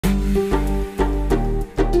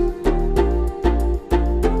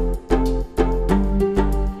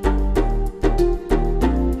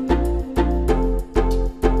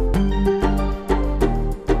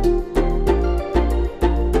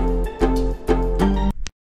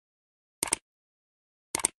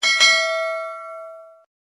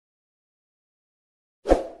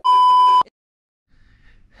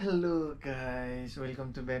Hello guys,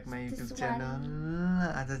 welcome to back my YouTube channel.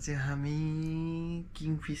 आज चाहिँ हामी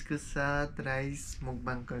किङफिश को साथ राइस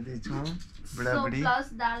मुकबाङ गर्दै छौं। बुढाबुढी प्लस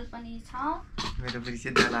दाल पनि छ। मेरो बुढी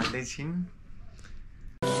चाहिँ दाल हाल्दै छिन्।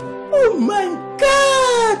 Oh my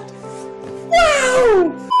god! Wow!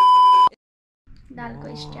 दालको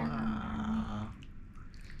स्टाइल।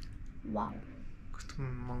 वाउ। कस्तो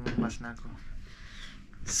महँगो बास्नाको।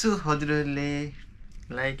 सो हजुरहरूले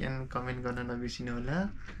लाइक एन्ड कमेन्ट गर्न नबिर्सिनु होला।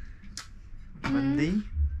 भन्दै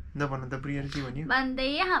नभन्न त प्रियर के भन्यो?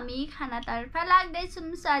 भन्दै हामी खानातर्फ लाग्दैछौँ।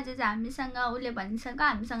 आज चाहिँ हामीसँग उले भनिसक्यो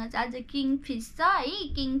हामीसँग चाहिँ आज किङफिश छ है।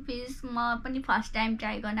 किङफिश म पनि फर्स्ट टाइम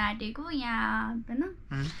ट्राई गर्न आँटेको यहाँ हैन।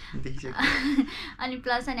 अनि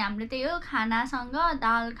प्लस अनि हाम्रो त्यही हो खानासँग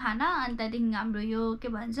दाल खाना अनि त्यहाँदेखि हाम्रो यो के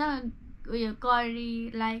भन्छ उयो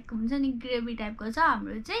करी लाइक हुन्छ नि ग्रेभी टाइपको छ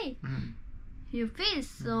हाम्रो चाहिँ यो फिश।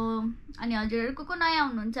 सो अनि हजुरहरु को नयाँ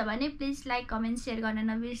हुनुहुन्छ भने प्लिज लाइक कमेन्ट शेयर गर्न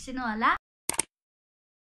नबिर्सिनु होला।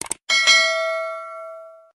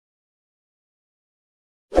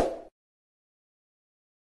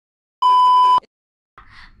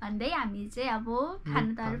 भन्दै हामी चाहिँ अब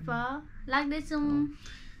खानातर्फ लाग्दैछौँ।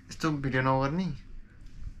 यस्तो भिडियो नगर्नी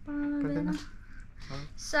पर्दैन।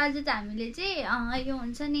 सो आज चाहिँ हामीले चाहिँ यो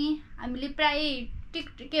हुन्छ नि हामीले प्राय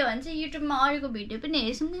के भन्छ युट्युबमा अरूको भिडियो पनि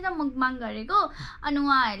हेर्छौँ नि त मुकबाङ गरेको। अनि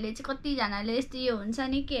उहाँहरूले चाहिँ कतिजनाले यस्तो यो हुन्छ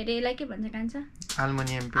नि के अरे यसलाई के भन्छ कान्छ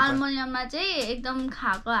आल्मुनियममा चाहिँ एकदम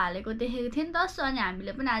खाएको हालेको देखेको थियो नि त। सो अनि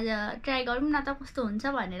हामीले पनि आज ट्राई गरौँ न त कस्तो हुन्छ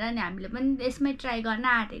भनेर अनि हामीले पनि यसमै ट्राई गर्न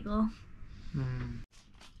आँटेको।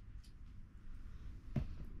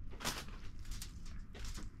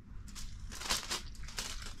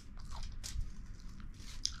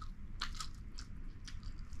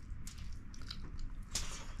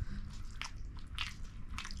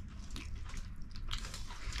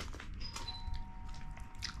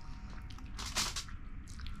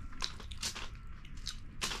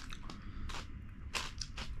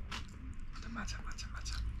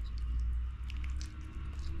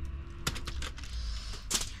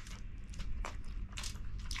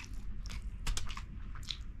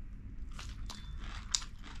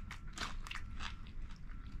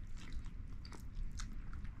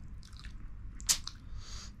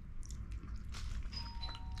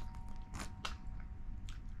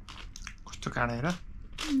 काँडा हेर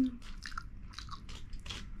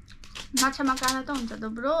माछामा काँडा त हुन्छ त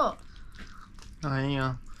ब्रो।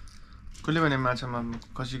 कसले भने माछामा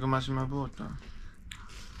खसीको मासुमा पो त।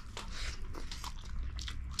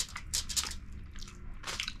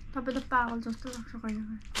 तपाईं त पागल जस्तो लाग्छ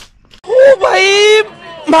कहिले। ओ भाई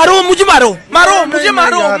मारो मुझे मारो मारो मुझे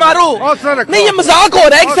मारो मारो नहीं ये मजाक हो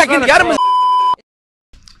रहा है एक सेकंड यार।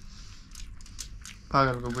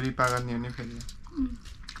 पागलको बुढी पागल नि हो नि फेरि।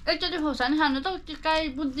 एकचोटि खोर्सानी खानु त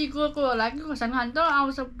काई बुद्धि गएको होला कि खोर्सानी खानु त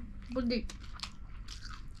आउँछ बुद्धि।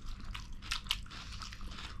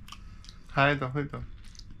 खाए त खोइ त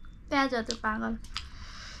प्याज हो त्यो पागल।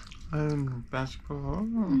 प्याज पो हो।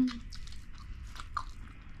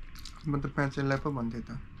 म त प्याजलाई पो भन्थे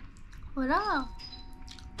त। हो र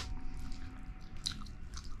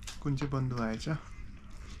कुन चाहिँ बन्धु आएछ?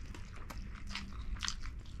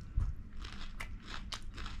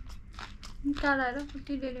 कालाएर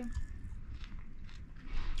कति धेरै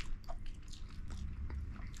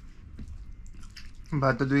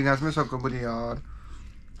भात त 2 गाँसमै सक्यो बुढी यार।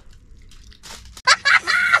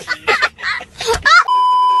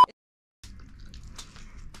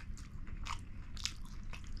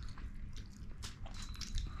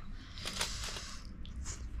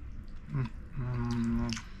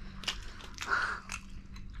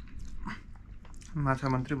 माछा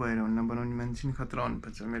मात्रै भएर हुन्न बनाउने मान्छे नि खतरा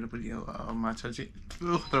हुनुपर्छ। मेरो बुढी माछा चाहिँ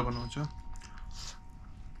खतरा बनाउँछ।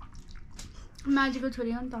 माझीको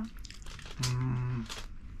छोरी हो नि त।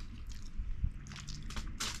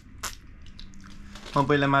 म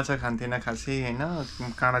पहिला माछा खान्थेन खासै होइन।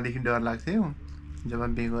 काँडादेखि डर लाग्थ्यो जब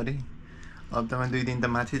बिहे गरेँ। हप्तामा 2 दिन त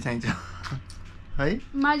माछै चाहिन्छ है।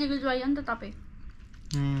 माझीको ज्वाई हो नि त तपाईँ।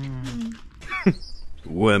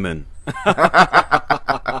 Women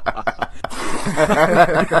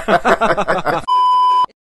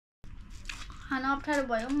खाना अप्ठ्यारो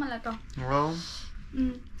भयो मलाई त।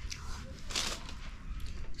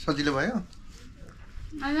 सजिलो भयो?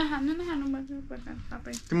 अनि खानु नै खानुपर्छ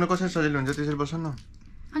तपाईँ। तिमीलाई कसरी सजिलो हुन्छ त्यसरी बस न।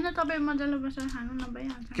 अनि तपाईँ मजाले बसेर खानु न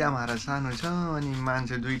भइहाल्छ। क्यामेरा सानो छ अनि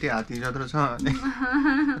मान्छे 2टै हात्ती जत्रो छ।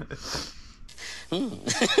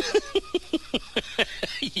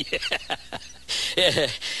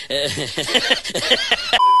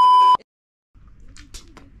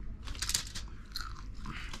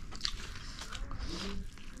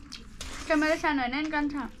 क्यामेरा सानो होइन नि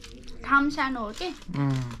कान्छ। ठाम सानो हो के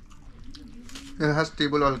खास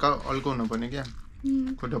टेबल अल्को हुनुपर्ने क्या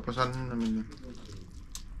खुट्टा पसाल्नु नमिल्ने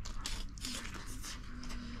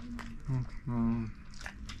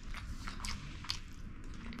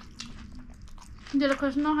जेल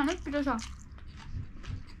खोज्न नखाने पिरो छ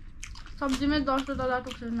सब्जीमै 10 डल्ला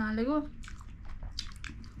टोक्सेर नहालेको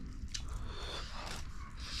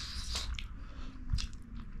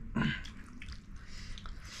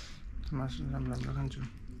मासु राम्रो खान्छु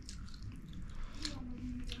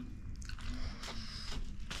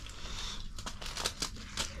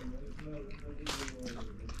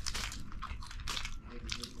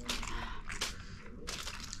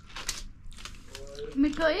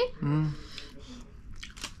मिठो है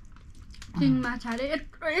किङ माछाले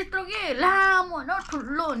यत्रो के लामो होइन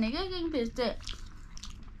ठुलो हुने क्या किङ फिस चाहिँ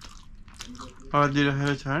हर्दी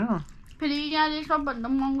राखेको छैन फेरि यहाँले सबभन्दा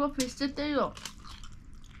महँगो फिस चाहिँ त्यही हो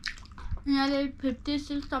यहाँले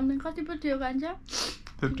 56 समथिङ कति पो थियो कान्छ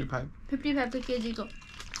 55 केजीको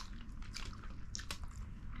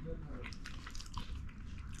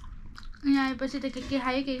यहाँ आएपछि त के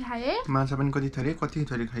खाएँ माछा पनि कति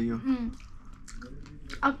थरी खाइयो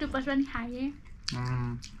अक्टोपस पनि खाएँ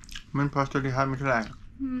मैले फर्स्टचोटि खाएँ मिठो लाग्यो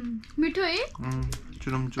मिठो है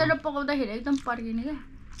चुरुम तर पकाउँदाखेरि एकदम पर्किने क्या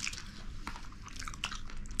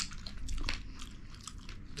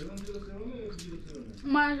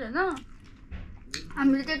मलाई होइन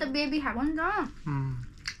हामीले त्यो त बेबी खाएको नि त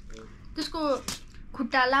त्यसको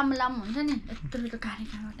खुट्टा लामो लामो हुन्छ नि यत्रो काँडे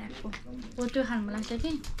टाइपको हो त्यो खानु मन लाग्छ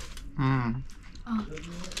कि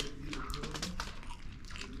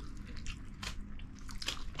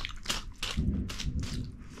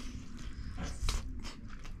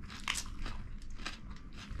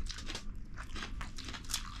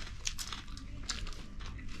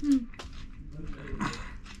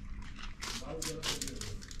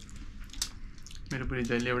मेरो बुढी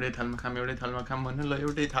जहिले एउटै थालमा खाम भन्नु ल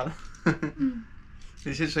एउटै थाल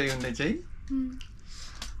त्यसै सही हुँदै चाहिँ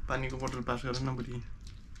पानीको बोतल पास गर न बुढी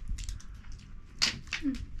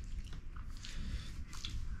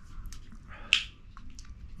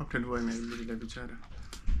अप्ठ्यारो भयो मेरो बुढीलाई बिचरा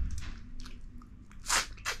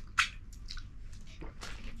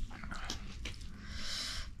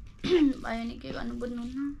भयो नि के गर्नु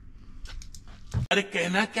बुझ्नुहुन्न अरे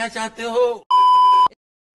कहना क्या चाहते हो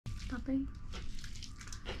तपाईँ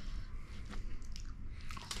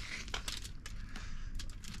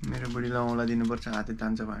मेरो बुढीलाई औँला दिनुपर्छ हातै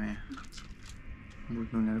तान्छ भने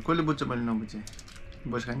बुझ्नु हुने कसले बुझ्छ मैले नबुझे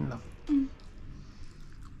बस खाने ल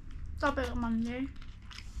तपाईँको मनले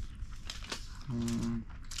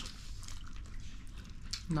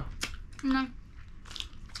न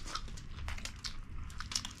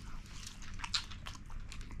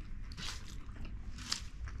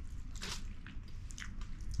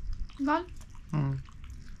दाल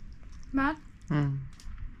भात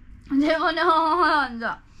जे भने हुन्छ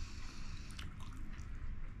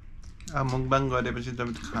अब मुकबाङ गरेपछि त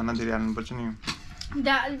खाना धेरै हाल्नुपर्छ नि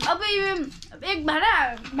अब यो एक भाँडा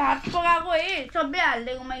भात पकाएको है सबै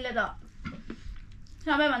हालिदिएको मैले त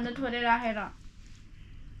सबैभन्दा थोरै राखेर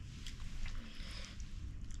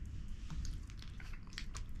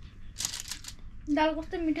दाल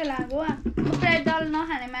कस्तो मिठो लाग्यो प्राय दाल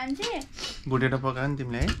नखाने मान्छे भुटेर पकायो नि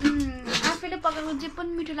तिमीले है आफैले पकाएको जे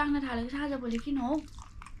पनि मिठो लाग्न थालेको छ आज भोलि किन हो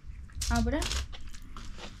अबबाट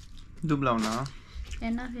दुब्लाउन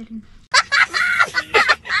हेर्न फेरि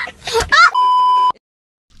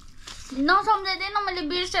नसम्झाइदिएन मैले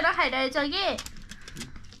बिर्सेर खाइरहेछ कि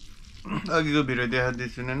अघिको भिडियो देखाउँदै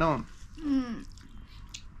सुनेनौ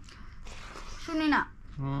सुनिन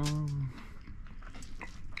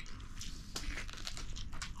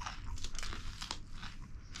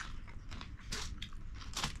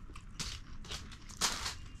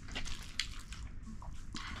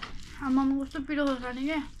आमामा कस्तो पिरो खाने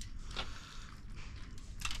क्या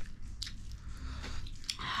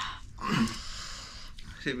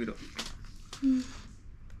से पिरो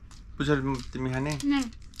पुछर तिमी खाने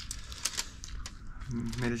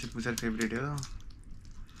मेरो चाहिँ पुछर फेभरेट हो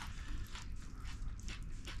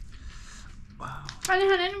पानी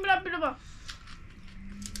खाने नि पुरा पिरो भयो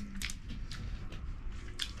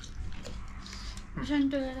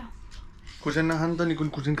खुर्सानी नखानु त नि कुन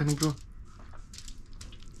खुर्सानी खानु पुरो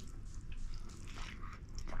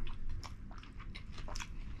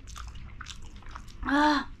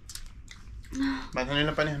भात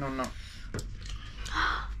खाने पानी खानुहुन्न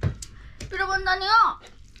पिरो बन्द नि हो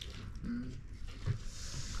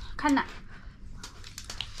खाना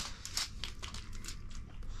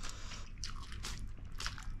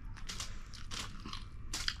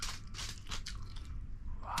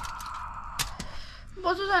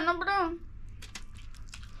बसु छैन पुरा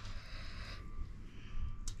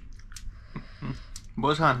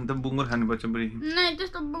बस खानु त बुङ्गुर खानुपर्छ बुढी नै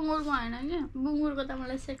त्यस्तो बुङ्गुरको होइन कि बुङ्गुरको त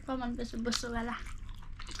मलाई सेक्पा मनपर्छ बस्सो वाला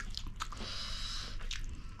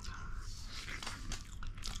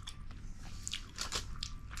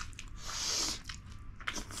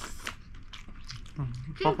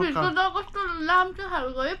कस्तो लाम्चो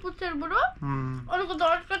खालको है पुच्छर बुढो अरूको त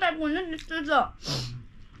अर्को टाइपको हुन्छ नि त्यस्तो छ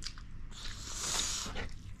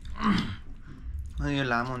यो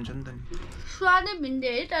लामो हुन्छ नि त नि स्वादै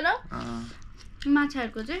भिन्दै है तर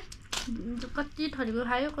माछाहरूको चाहिँ कति थरीको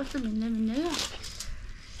खायो कस्तो भिन्दै भिन्दै हो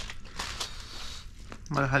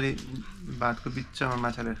मलाई खालि भातको बिचमा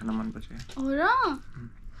माछा खान मनपर्छ हो र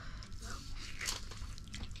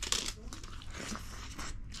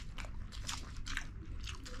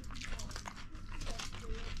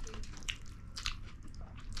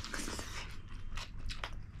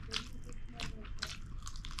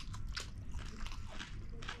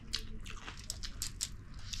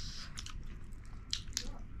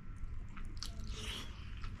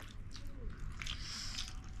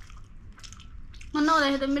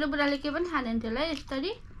नहुँदाखेरि त मेरो बुढाले के पनि खाँदैन थियो होला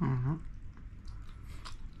यसरी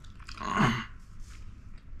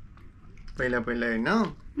पहिला पहिला होइन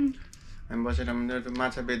हामी बसेर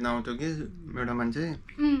माछा बेच्न आउँथ्यो कि एउटा मान्छे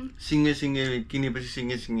सिङ्गे सिङ्गे किनेपछि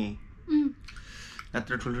सिङ्गे सिङ्गे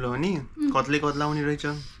यत्रो ठुल्ठुलो हो नि कत्ले कत्ला आउने रहेछ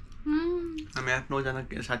हामी 8-9 जना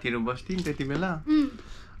साथीहरू बस्थ्यौँ त्यति बेला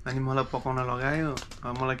अनि मलाई पकाउन लगायो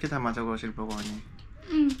मलाई के थाहा माछाको कसरी पकाउने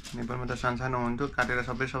नेपालमा त सानो हुन्थ्यो काटेर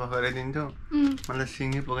सबै सफा गराइदिन्थ्यो मलाई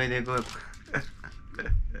सिङ्गे पकाइदिएको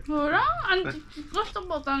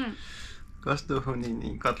कस्तो हुने नि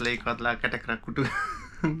कत्लै कत्ला कटक्रा कुटु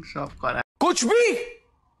सब करा कुछ भी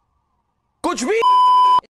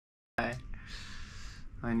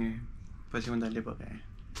अनि पछि उनीहरूले पकाए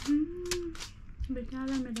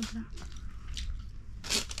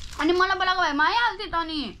अनि मलाई बोलाएको भए आइहाल्थ्यो त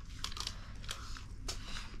नि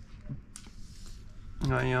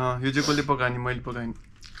यो चाहिँ कसले पकायो नि मैले पकाएँ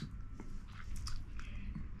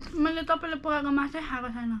मैले तपाईँले पकाएको माछै खाएको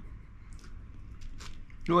छैन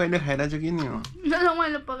लु अहिले खाइरहेको छु कि नि हो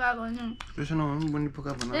मैले पकाएको नि त्यसो नहुनु बन्ने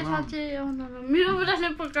पका भन मेरो बुढाले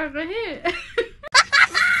पकाएको कि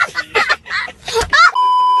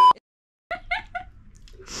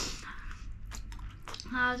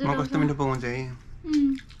म कस्तो मिठो पकाउँछ है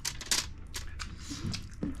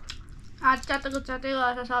हात चाटेको चाटै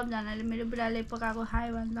गर्छ सबजनाले मेरो बुढाले पकाएको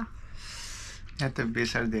खायो भने त या त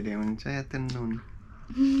बेसार धेरै हुन्छ या त नुन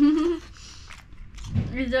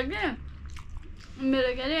हिजो के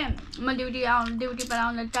मेरो के अरे म ड्युटीबाट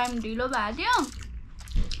आउँदा टाइम ढिलो भएको थियो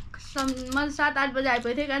म 7-8 बजी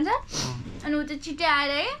आइपुगेको थिएँ कान्छ अनि ऊ चाहिँ छिट्टै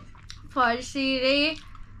आएर है फर्सी रे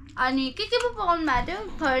अनि के पो पकाउनु भएको थियो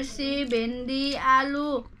फर्सी भेन्डी आलु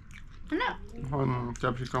होइन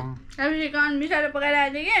क्याप्सिकम मिसाएर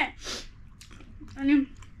पकाइरहेको थिएँ कि अनि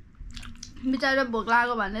बिचरा भोक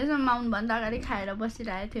लाग्यो भन्दैछ आउनुभन्दा अगाडि खाएर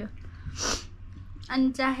बसिरहेको थियो अनि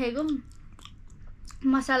चाहेको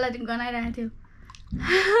मसला गनाइरहेको थियो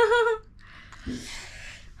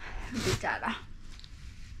बिचरा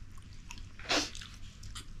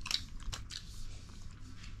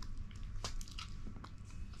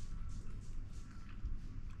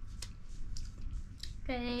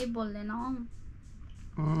केही बोल्दैन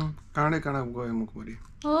काँडै काँडा गयो मुखभरि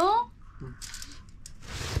हो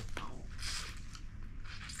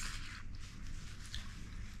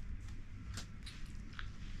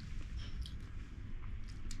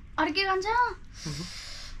अर्कै खान्छ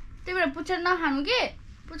त्यही भएर पुच्छर नखानु कि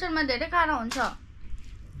पुच्छरमा धेरै काँडा हुन्छ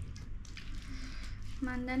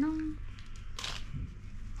मान्दैन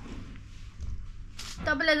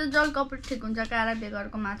तपाईँलाई त जल कपड ठिक हुन्छ काँडा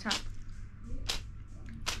बेगरको माछा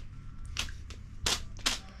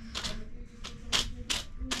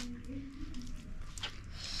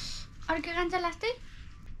अर्कै खान्छ लास्टै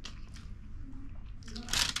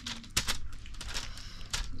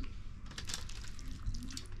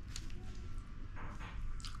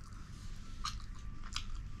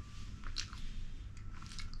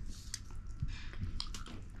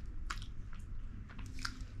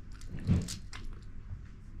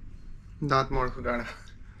दाँत मोडको काँडा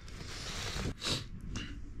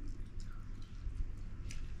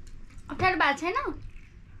अप्ठ्यारो भएको छैन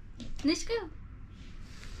निस्क्यो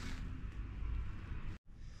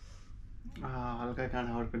हल्का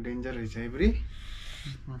काँडाहरूको डेन्जर रहेछ है बुढी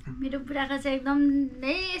मेरो बुढाको चाहिँ एकदम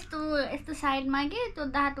यस्तो साइडमा के त्यो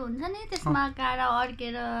दाँतो हुन्छ नि त्यसमा काँडा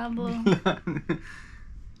अड्केर अब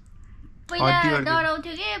पहिला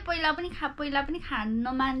डराउँथ्यो कि पहिला पनि खान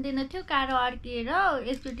मान्दैन थियो काँडा अड्किएर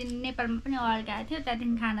एकचोटि नेपालमा पनि अड्काएको थियो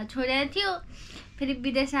त्यहाँदेखि खाना छोडेको थियो फेरि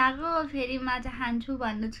विदेश आएको फेरि माछा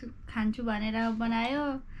खान्छु भनेर बनायो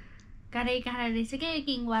काँडै काँडा रहेछ के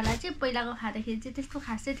किङवाला चाहिँ पहिलाको खाँदाखेरि चाहिँ त्यस्तो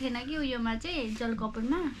खासै थिएन कि उयोमा चाहिँ जल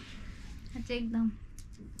कपुरमा चाहिँ एकदम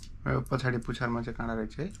पछाडि पुछारमा चाहिँ काँडा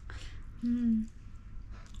रहेछ है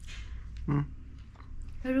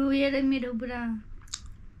रुएर मेरो बुढा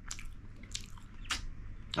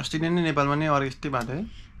अस्ति नै नेपालमा नै अर्केस्ट्रै भएको है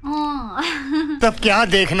तब क्या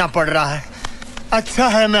देखना पड़ रहा है अच्छा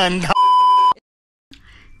है मैं अंधा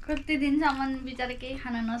कति दिनसम्म बिचारा केही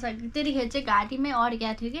खान नसक्यो त्यतिखेर चाहिँ घाँटीमै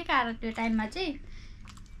अड्क्या थियो कि कारण त्यो टाइममा चाहिँ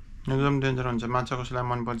एकदम डेन्जर हुन्छ माछा कसैलाई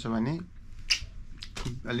मनपर्छ भने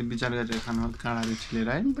अलि विचार गरेर खानु काँडाले छिलेर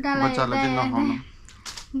है बच्चालाई चाहिँ नखाउनु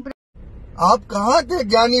आप कहाँ थे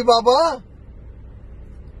ज्ञानी बाबा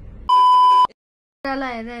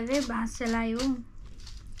बुढालाई हेरेर भाँस सेलायो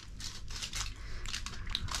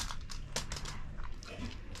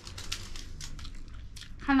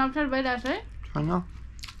खाना अप्ठ्यारो भइरहेछ है होइन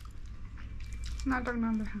नाटक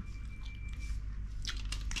नदेखा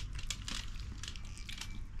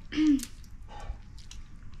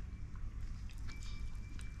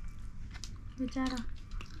बिचारा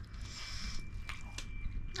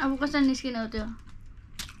अब कसरी निस्किने हो त्यो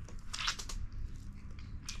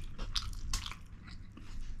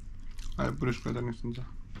पुरुषको त निस्किन्छ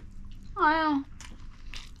आयो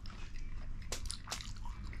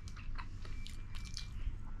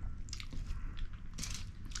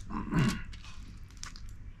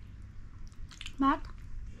भात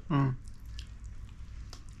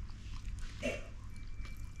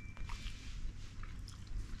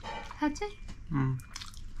साँच्चै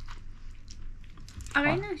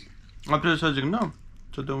अगाइनस् अप्ठ्यारो सजिक न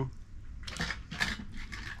चोटो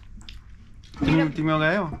तिमी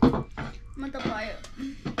अगायो म त भयो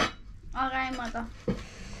अगाएँ म त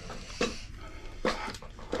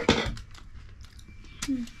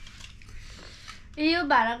यो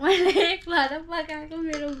भाँडा मैले एक भाँडा पकाएको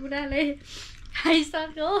मेरो बुढाले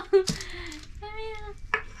खाइसक्यो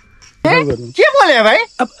के बोले भाइ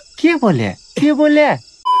अब के बोले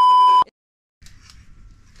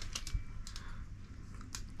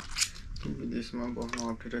विदेशमा बस्न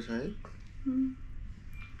अप्ठ्यारो छ है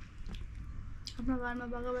आफ्नो घरमा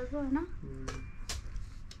भएको होइन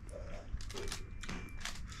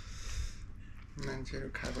मान्छेहरू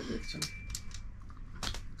खाएको देख्छन्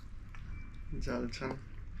जल्छन्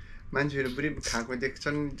मान्छेहरू पुरै खाएको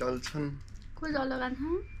देख्छन् जल्छन् को जल खान्छ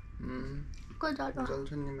को जल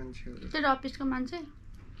जल्छन् नि मान्छेहरू त्यो अफिसको मान्छे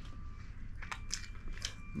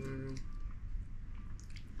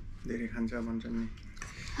धेरै खान्छ भन्छन् नि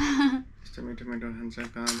यस्तो मिठो मिठो खान्छ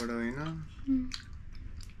कहाँबाट होइन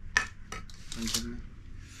भन्छन् नि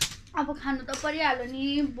अब खानु त परिहाल्यो नि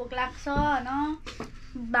भोक लाग्छ होइन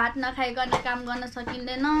भात नखाइकन काम गर्न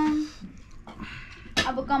सकिँदैन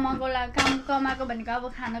अब कमाएको भनेको अब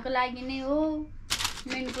खानको लागि नै हो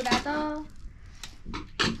मेन कुरा त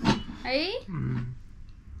है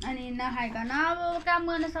अनि नखाइकन अब काम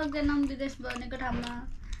गर्न सक्दैनौँ विदेश भनेको ठाउँमा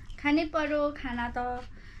खानै पर्यो खाना त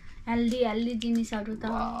हेल्दी जिनिसहरू त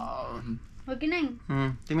हो कि नै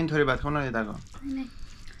तिमी थोरै भात खाउ न यताको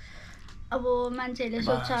अब मान्छेहरूले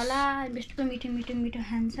सोध्छ होला बेस्टको मिठो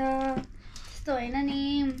खान्छ त्यस्तो होइन नि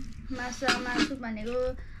मासु भनेको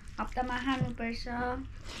हप्तामा खानुपर्छ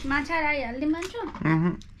माछा राइहाल्ने मान्छौ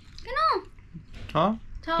किन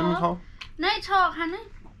नै छ खानै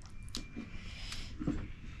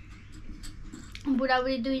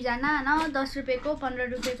बुढाबुढी दुईजना होइन 10 रुपियाँको 15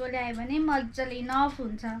 रुपियाँको ल्यायो भने मजाले इनफ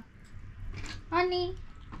हुन्छ अनि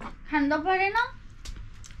खानु त परेन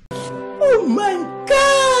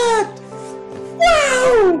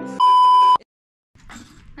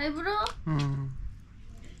है बुढो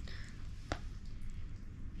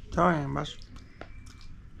बस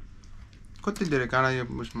कति धेरै काँडा यो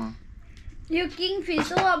उसमा यो किङ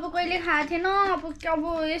फिस हो अब कहिले खाएको थिएन अब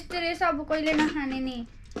यस्तो रहेछ अब कहिले नखाने नि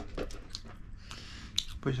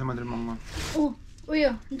पैसा मात्रै महँगो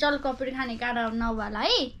उयो जल कपुरी खाने काँडा नवाला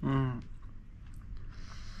है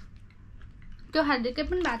त्यो खाँदा केही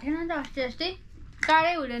पनि भएको थिएन नि त अस्ति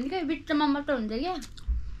काँडै हुँदैन क्या बिचमा मात्र हुन्छ क्या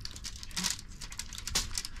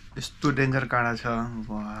यस्तो डेन्जर काँडा छ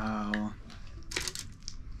वाह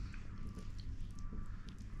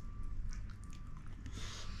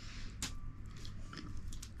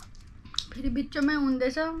फेरि बिचमै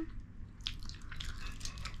हुँदैछ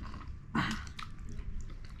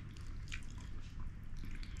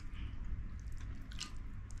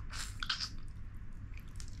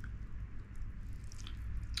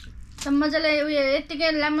मजाले उयो यत्तिकै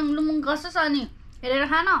लामुङ लुमुङ कस्तो छ नि हेरेर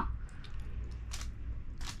खान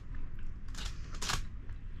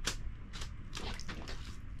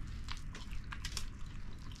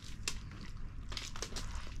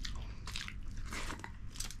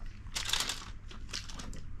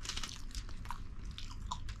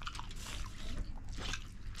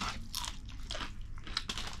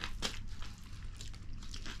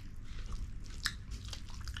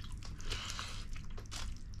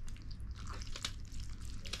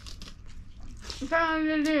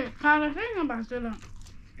साले खाना छैन भातले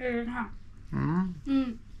ए खा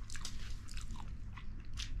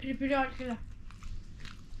फेरि फेरि अर्किला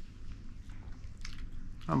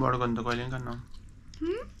बडो गर्नु त कहिले नि खान्न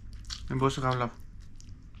बसो खाऊ ल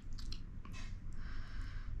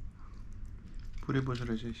पुरै बसो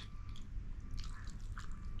रहेछ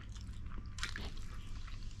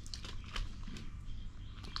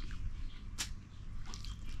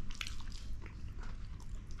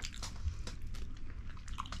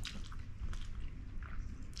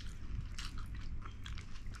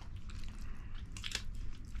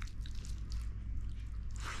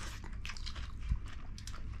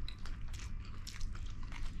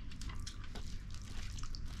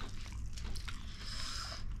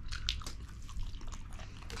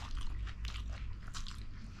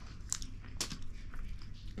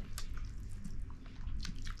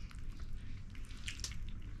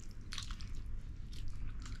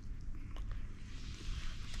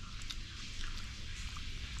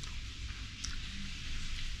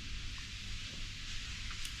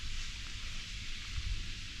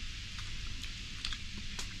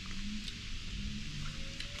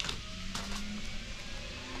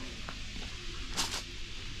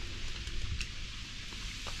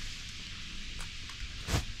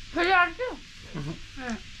फेरि अर्क्यो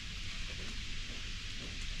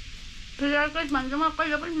फेरि अर्को भन्दैमा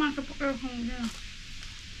कहिले पनि मासु पकाएर खुवाउँदैन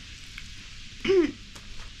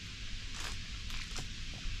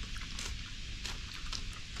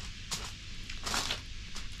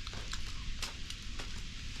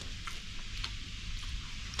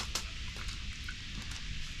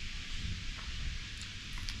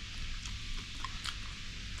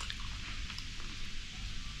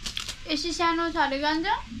यसी सानो छ अरे गान्छ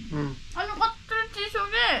अनि कत्रो चिसो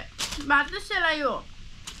के भात सेलायो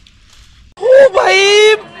ओ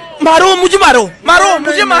भाई मारो मुझे मारो मारो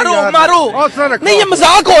मुझे मारो मारो नहीं ये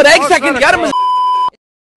मजाक हो रहा है एक सेकंड यार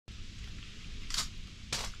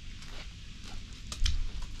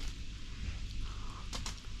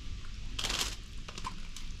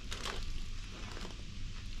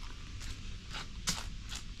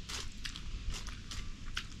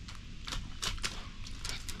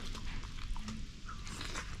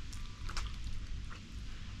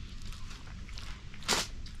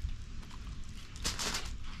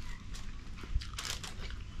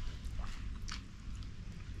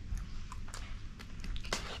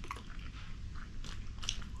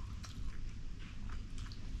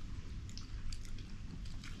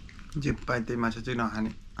जे पाए त्यही माछा चाहिँ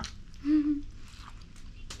नखाने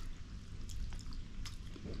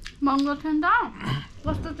महँगो थियो नि त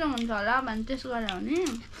कस्तो चाहिँ हुन्छ होला भने त्यसो गरेर हो नि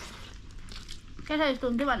केटा यस्तो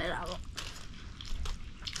हुन्थ्यो भनेर अब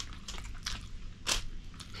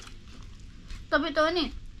तपाईँ त हो नि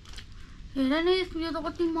हेर नि यो त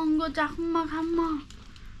कति महँगो चाखुमा खाममा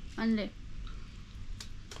भन्ने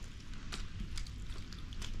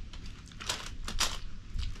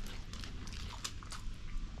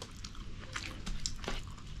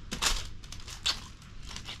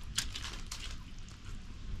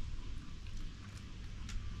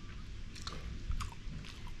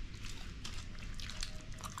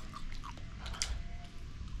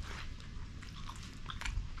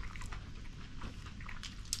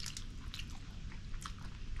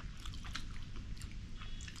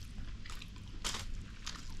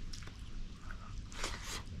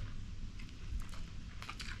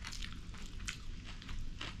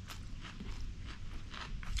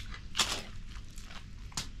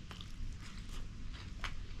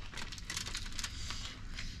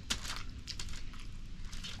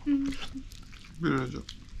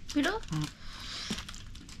Pero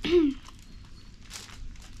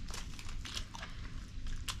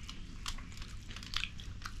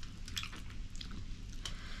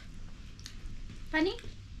Pani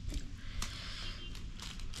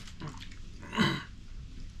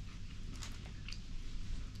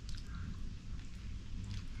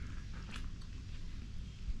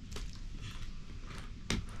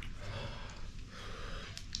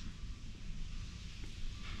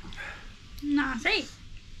Nah, say.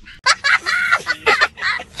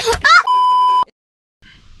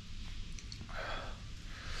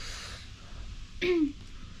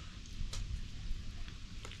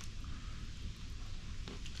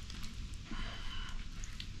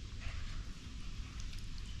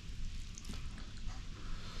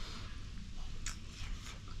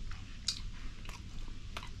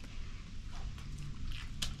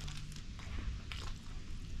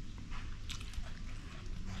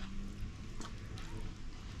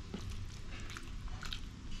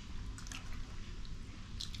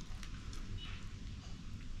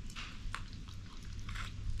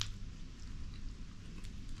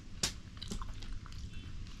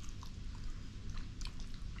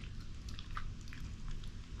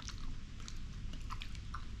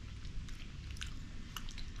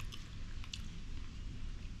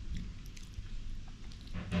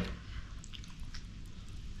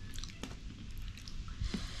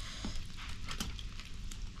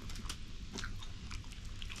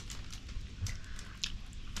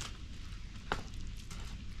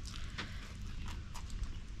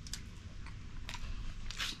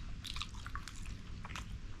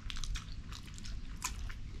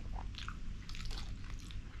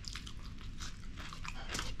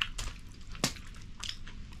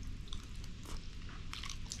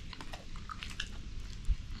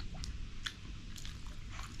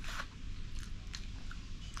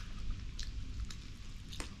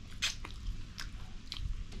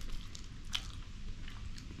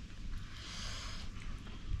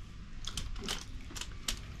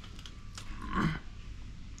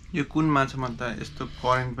 यो कुन माछामा त यस्तो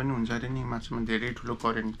करेन्ट पनि हुन्छ अरे नि माछामा धेरै ठुलो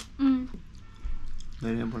करेन्ट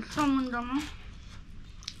धेरै भोल्ट समुद्रमा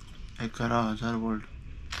 11,000 भोल्ट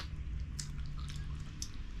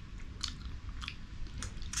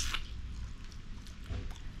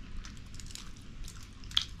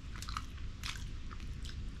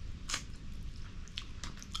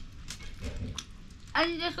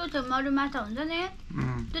अनि त्यसको छेउमा अरू माछा हुन्छ नि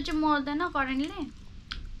त्यो चाहिँ मर्दैन करेन्टले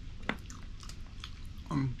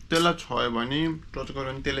त्यसलाई छोयो भने टच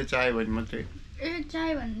गर्यो भने त्यसले चाह्यो भने मात्रै ए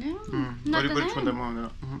चाह्यो भने वरिपरि छुँदा मर्दैन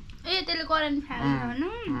ए त्यसले करेन्ट फ्याल्छ भने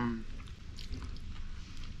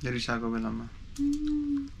रिसाएको बेलामा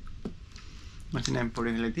माथि नाम पौडी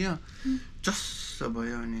खेल्दै थियो चस्स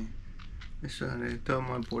भयो अनि यसो अरे त म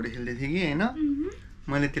पौडी खेल्दै थिएँ कि होइन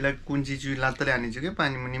मैले त्यसलाई कुन्ची चुई लात्तले हानेछु क्या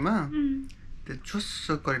पानी मुनिमा त्यो चस्स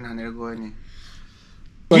करेन्ट हानेर गयो नि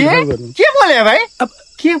के बोले भाई अब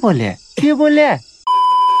के बोले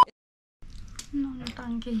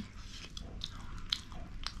टंकी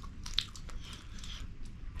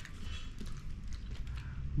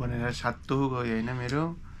भनेर सातो गयो होइन मेरो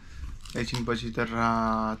एकछिन पछि त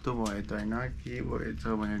रातो भयो त होइन के भएछ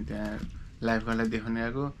भनेर त्यहाँ लाइफ गार्डलाई देखाउन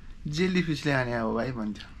आएको जेली फिसले हाने हो भाइ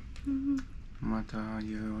भन्थ्यो म त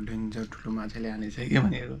यो डेन्जर ठुलो माछाले हानेछ कि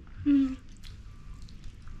भनेको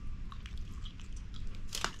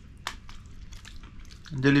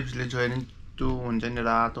जेली फिसले छोयो भने त्यो हुन्छ नि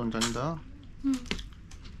रातो हुन्छ नि त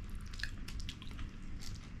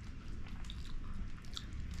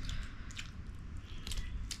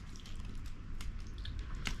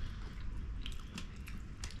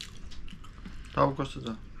अब कस्तो छ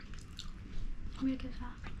मिठो छ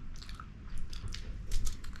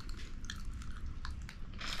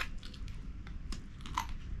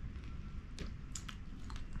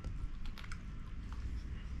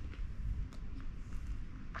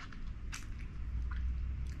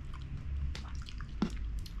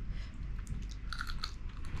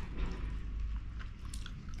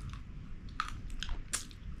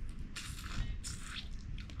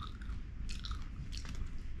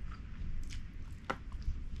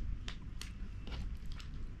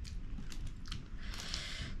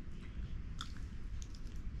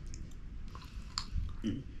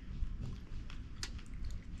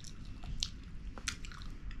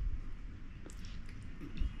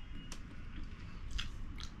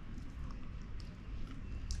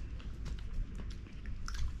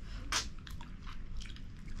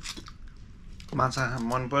माछा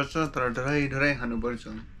मनपर्छ तर ढराइ ढराइ खानुपर्छ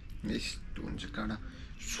यस्तो हुन्छ काँडा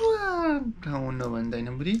स्वाद ठाउँ नभन्दैन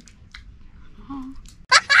बुढी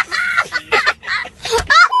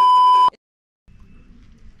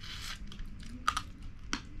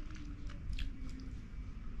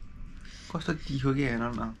कस्तो तिखो कि हेर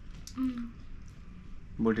न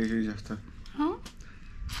भोटे सुई जस्तो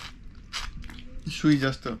सुई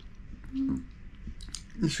जस्तो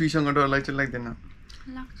सुईसँग डर लाग्छ लाग्दैन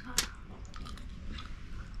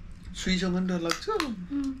सुईसँग डर लाग्छ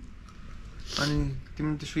अनि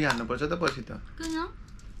तिमी त सुई हान्नुपर्छ त पछि त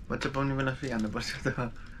बच्चा पाउने बेला सुई हान्नुपर्छ त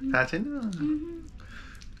थाहा छैन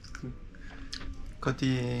कति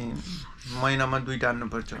महिनामा 2टा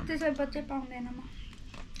हान्नुपर्छ त्यसै बच्चा पाउँदैन म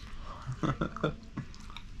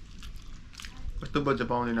कस्तो बच्चा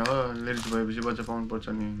पाउँदैन हो लेडिज भएपछि बच्चा पाउनुपर्छ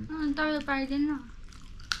नि तपाईँ पाइदैन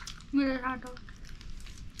मेरो राटो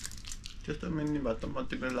त्यस्तो मिल्ने भए त म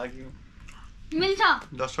तिम्रो लागि मिल्छ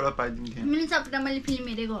 10वटा पाइदिन्थेँ मिल्छ पुरा मैले फिल्म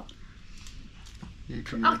हेरेको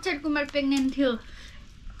अक्षय कुमार प्रेग्नेन्ट थियो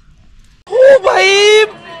ओ भाई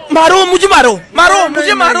मारो मुझे मारो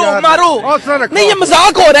नहीं ये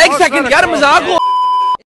मजाक हो रहा है 1 सेकंड यार मजाक हो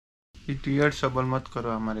इडियट सबल मत करो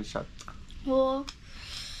हमारे साथ हो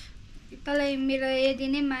तँलाई मेरो यदि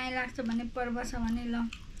नै माया लाग्छ भने पर्व छ भने ल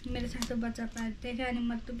मेरो सासु बच्चा पाए त्यही अनि म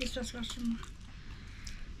त विश्वास गर्छु म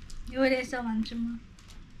यो रहेछ भन्छु म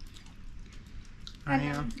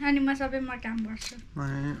अनि म सबैमा काम गर्छु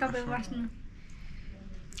तपाईँ बस्नु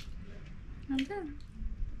हुन्छ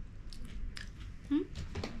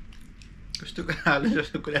कस्तो हालो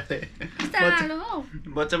जस्तो कुराले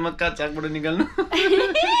बच्चा मक्का चाकबाट निकाल्नु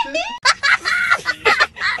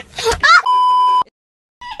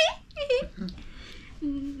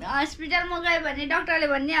हस्पिटलमा गयो भने डाक्टरले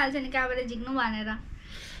भनिहाल्छ नि कहाँबाट झिक्नु भनेर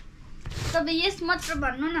तपाईँ यस मात्र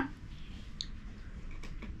भन्नु न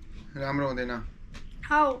राम्रो हुँदैन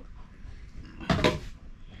हौ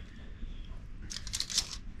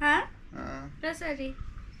कसरी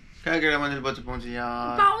कहाँ केटा मान्छेले बच्चा पाउँछ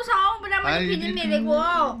यार पाउँछ हौ पुरा मैले फिल्म हेरेको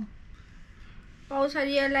हो पाउँछ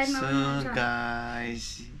रियल लाइफमा गाइस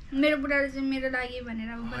मेरो बुढाले चाहिँ मेरो लागि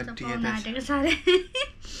भनेर बच्चा पाउन आँटेको छ अरे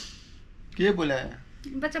के बोला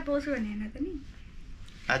बच्चा पाउँछु भने होइन त नि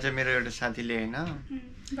आज मेरो एउटा साथीले हैन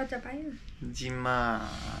बच्चा पायो जिममा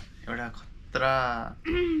एउटा खतरा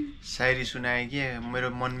शायरी सुनायो कि मेरो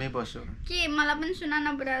मनमै बस्यो के मलाई पनि सुना न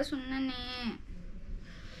पुरा सुन्न नि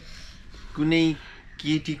कुनै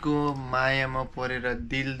केटीको मायामा परेर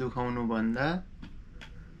दिल दुखाउनु भन्दा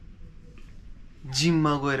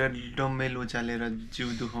जिममा गएर डम्बेल उचालेर जिउ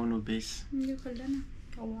दुखाउनु बेस यो खोल्दैन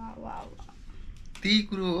वाह वाह वाह त्यही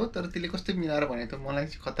कुरो हो तर त्यसले कस्तो मिलाएर भने त मलाई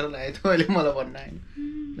खतरा लाग्यो त अहिले मलाई भन्न आएन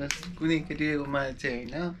कुनै केटीकोमा चाहिँ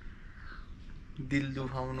हैन दिल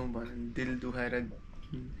दुखाउनु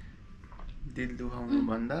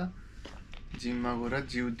भन्दा जिममा गएर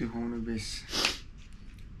जिउ दुखाउनु बेस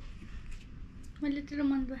मैले तेरो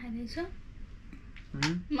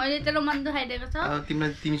मन दुखाइरहेको छ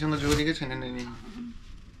तिमीसँग जोडेकै छैन नि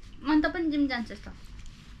मन त पनि जिम जान्छ त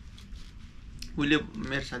उले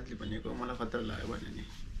मेरो साथीले भनेको मलाई खतरा लाग्यो भने नि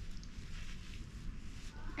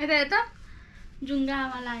यता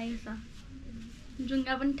जुङ्गामा लागेको छ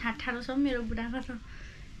जुङ्गा पनि ठाडो छ मेरो बुढाको छ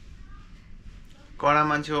कडा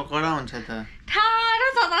मान्छे हो कडा हुन्छ त ठाडो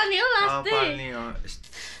छ त नि हो लास्टै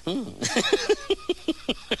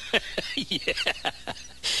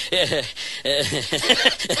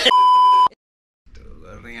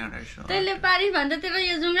त्यसले पारिस भन्दा तेरो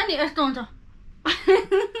यो जुङ्गा नि यस्तो हुन्छ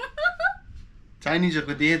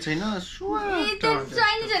चाइनिजहरुको देखे छैन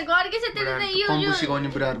चाइनिजहरुको अर्कै छ तेरो त यो सिकाउने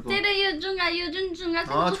बुढाहरुको तेरो यो जुङ्गा यो जुन जुङ्गा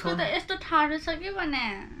छ उसको त यस्तो ठाडो छ के भने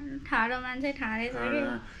ठाडो मान्छे ठाडै छ के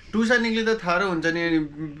टुसा निक्ले त ठाडो हुन्छ नि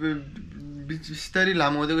बिस्तारै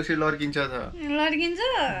लामो हुँदै गएपछि लड्किन्छ त लड्किन्छ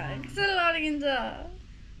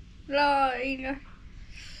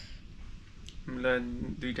ल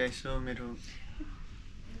दुईटा यसो मेरो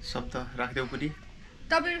शब्द राख्देऊ पुरी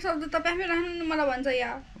तपाईको शब्द तपाई आफै राख्नु मलाई भन्छ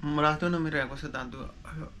या म राख्दै न मेरो कस्तो दाँतो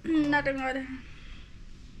नाटक गरे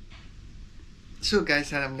सो गाइस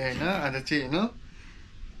हामीले हैन आज चाहिँ हैन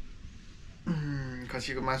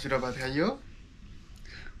खसीको मासु र भात खाइयो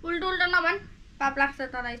उल्टो नभन् पाप लाग्छ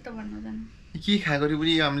तर यस्तो भन्नु हुँदैन के खाएको रे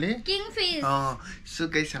बुढी हामीले किङ फिश सो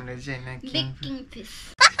गाइस हामीले चाहिँ हैन king fish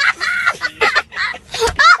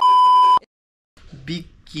big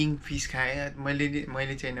king fish खाए मैले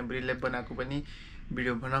चाहिँ हैन बुढीलाई बनाएको पनि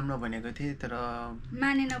भिडियो बनाउन भनेको थिएँ तर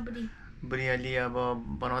मानेन बुढी अलि अब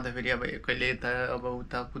बनाउँदाखेरि अब कहिले त अब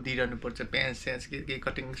उता कुदिरहनु पर्छ प्याज के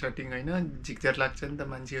कटिङ सटिङ हैन झिकझर लाग्छ नि त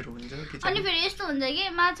मान्छेहरु हुन्छ अनि फेरि यस्तो हुन्छ कि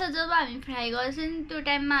माछा जब हामी फ्राई गर्छौं नि त्यो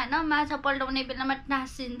टाइममा हैन माछा पल्टाउने बेलामा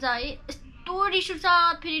टाँसिन्छ है यस्तो रिस उठ्छ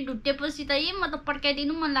फेरि ढुट्टेपछि त म त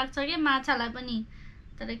पड्काइदिनु मन लाग्छ के माछालाई पनि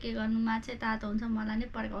तर के गर्नु माछा तातो हुन्छ मलाई नै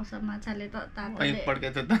पड्काउँछ माछाले त तातो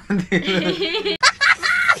पड्काइ त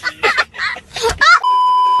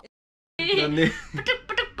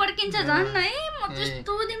पटक पड्किन्छ झन् है म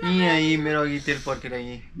त्यस्तो दिमाग यही मेरो अघि तेल पड्केर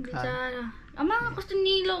यही अमा कस्तो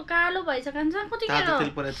निलो कालो भइछ कान्छ कति के तेल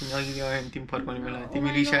परे तिमी अघि तिमी फर्काउने बेला तिमी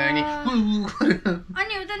रिसायो नि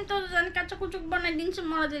अनि उता नि त झन् काचो कुचुक बनाइदिन्छु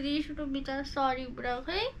मलाई त रिस उठ्यो बिचारा सरी पुरा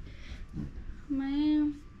खै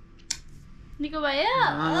निको भयो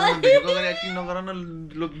भिडियो गरेर एक्टिङ नगर न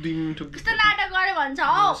लोक 2 मिनेट कस्तो नाटक गरे भन्छ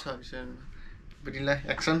हौ बुढीलाई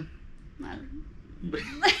एक्सन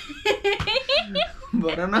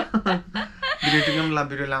भरन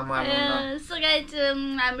भिडियो लामो सो गाइज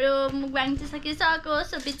हाम्रो मुकबाङ चाहिँ सकिसक्यो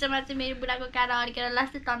सो बिचमा चाहिँ मेरो बुढाको काँडा अड्केर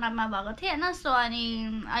लास्टै तनावमा भएको थियो हैन सो अनि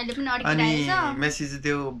अहिले पनि अड्किरहेछ अनि मेसेज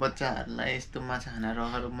त्यो बच्चाहरुलाई यस्तो माछा खाना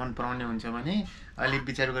रहर मन पराउने हुन्छ भने अलि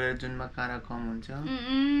विचार गरेर जुनमा काँडा कम हुन्छ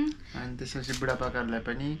अनि त्यसपछि बुढापाकाहरुलाई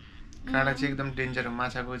पनि काँडा चाहिँ एकदम डेन्जर हो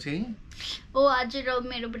माछाको चाहिँ ओ हजुर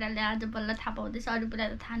मेरो बुढाले आज बल्ल थाहा पाउँदैछ अरू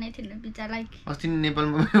बुढाले थाहा नै थिएन बिचारलाई अस्ति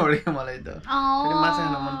नेपालमा पनि अड्क्यो मलाई त माछा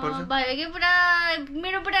खान मन पर्छ भयो कि पुरा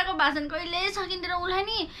मेरो बुढाको भाषण कहिले सकिँदैन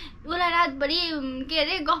उसलाई रातभरि के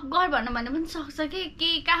अरे गफ गर भन्नु भने पनि सक्छ के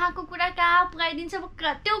कहाँको कुरा कहाँ पुगाइदिन्छ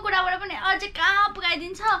त्यो कुराबाट पनि अझै कहाँ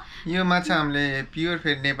पुगाइदिन्छ यो माछा हामीले प्योर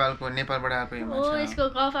फेरि नेपालबाट आएको यो माछा ओ यसको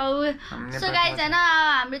गफ आउ सो गाइज हैन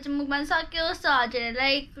हाम्रो चाहिँ मुकबाङ सक्यो सो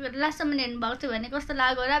हजुरहरुलाई लास्टसम्म हेर्नु भएको थियो भने कस्तो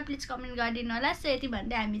लाग्यो होला प्लिज कमेन्ट गरिदिनु होला सो यति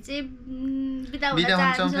भन्दै हामी चाहिँ बिदा हुन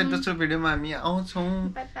चाहन्छौँ फेरि दोस्रो भिडियोमा हामी आउँछौँ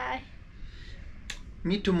बाइ बाइ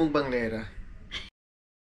मिठो मुकबाङ लिएर